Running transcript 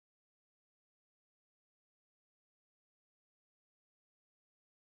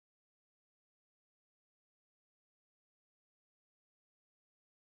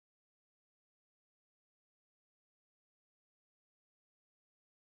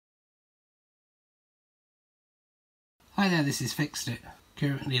Hi there, this is Fixed It.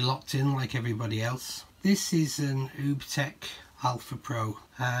 Currently locked in like everybody else. This is an Ubtech Alpha Pro,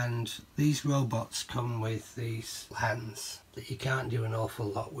 and these robots come with these hands that you can't do an awful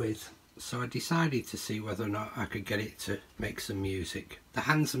lot with. So I decided to see whether or not I could get it to make some music. The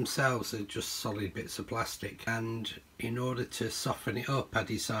hands themselves are just solid bits of plastic, and in order to soften it up I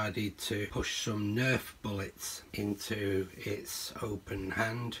decided to push some Nerf bullets into its open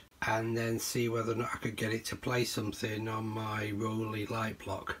hand and then see whether or not I could get it to play something on my Roli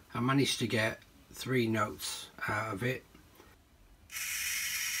Lightpad. I managed to get 3 notes out of it.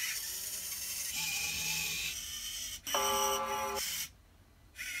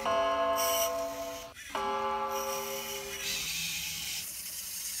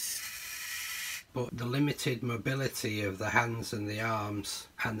 But the limited mobility of the hands and the arms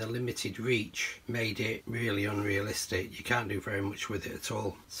and the limited reach made it really unrealistic. You can't do very much with it at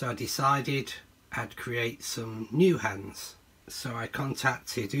all. So I decided I'd create some new hands. So I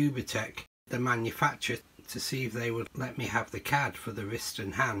contacted Ubtech, the manufacturer, to see if they would let me have the CAD for the wrist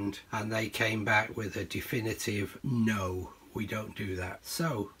and hand, and they came back with a definitive no. We don't do that.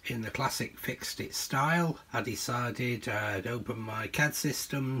 So in the classic Fixed It style, I decided I'd open my CAD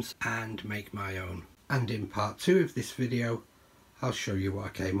systems and make my own. And in part 2 of this video, I'll show you what I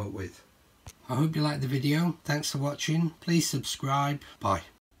came up with. I hope you liked the video. Thanks for watching. Please subscribe. Bye.